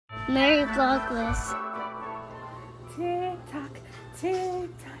Merry Vlogmas. Tick tock, tick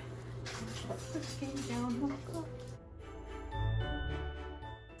tock. Looking down the clock.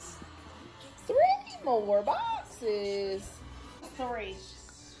 3 more boxes. 3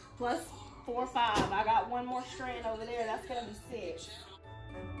 plus 4, 5. I got 1 more strand over there. That's gonna be 6.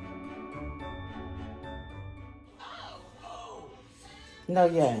 No,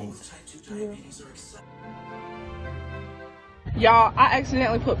 you ain't. Y'all, I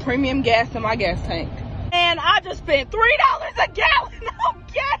accidentally put premium gas in my gas tank. And I just spent $3 a gallon on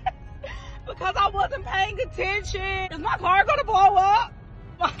gas because I wasn't paying attention. Is my car gonna blow up?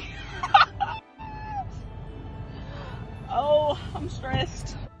 Oh, I'm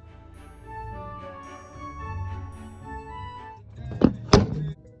stressed.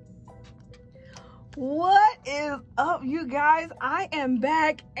 What is up, you guys? I am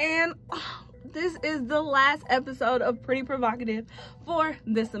back, and this is the last episode of Pretty Provocative for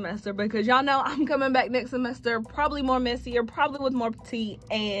this semester, because y'all know I'm coming back next semester, probably more messier, probably with more tea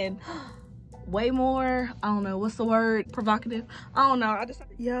and way more, I don't know, what's the word, provocative? I don't know.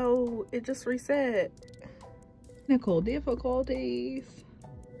 Yo, it just reset. Technical difficulties.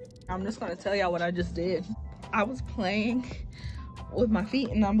 I'm just gonna tell y'all what I just did. I was playing with my feet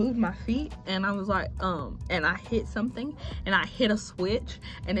and I moved my feet and I was like, and I hit something and I hit a switch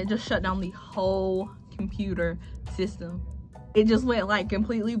and it just shut down the whole computer system. It just went like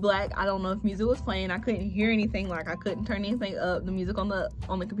completely black. I don't know if music was playing. I couldn't hear anything. Like I couldn't turn anything up. The music on the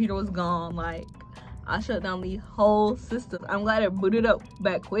computer was gone. Like I shut down the whole system. I'm glad it booted up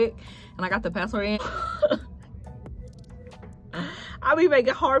back quick and I got the password in. I be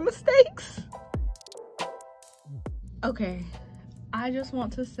making hard mistakes. Okay, I just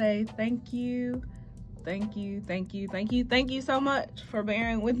want to say thank you so much for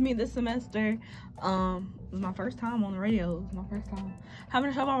bearing with me this semester. It was my first time on the radio. It was my first time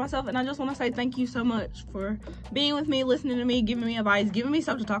having a show by myself, and I just want to say thank you so much for being with me, listening to me, giving me advice, giving me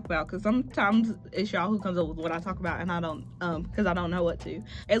stuff to talk about, because sometimes it's y'all who comes up with what I talk about and I don't, because I don't know what to.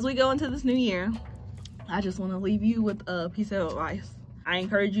 As we go into this new year, I just want to leave you with a piece of advice. I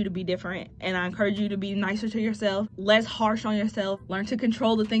encourage you to be different, and I encourage you to be nicer to yourself, less harsh on yourself, learn to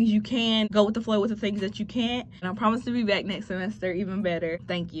control the things you can, go with the flow with the things that you can't, and I promise to be back next semester even better.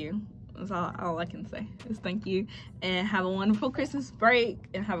 Thank you. That's all I can say is thank you, and have a wonderful Christmas break,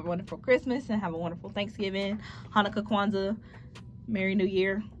 and have a wonderful Christmas, and have a wonderful Thanksgiving, Hanukkah, Kwanzaa, Merry New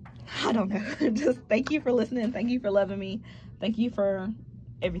Year. I don't know. Just thank you for listening. Thank you for loving me. Thank you for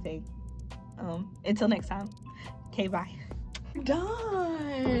everything. Until next time. Okay, bye.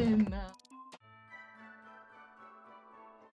 Done.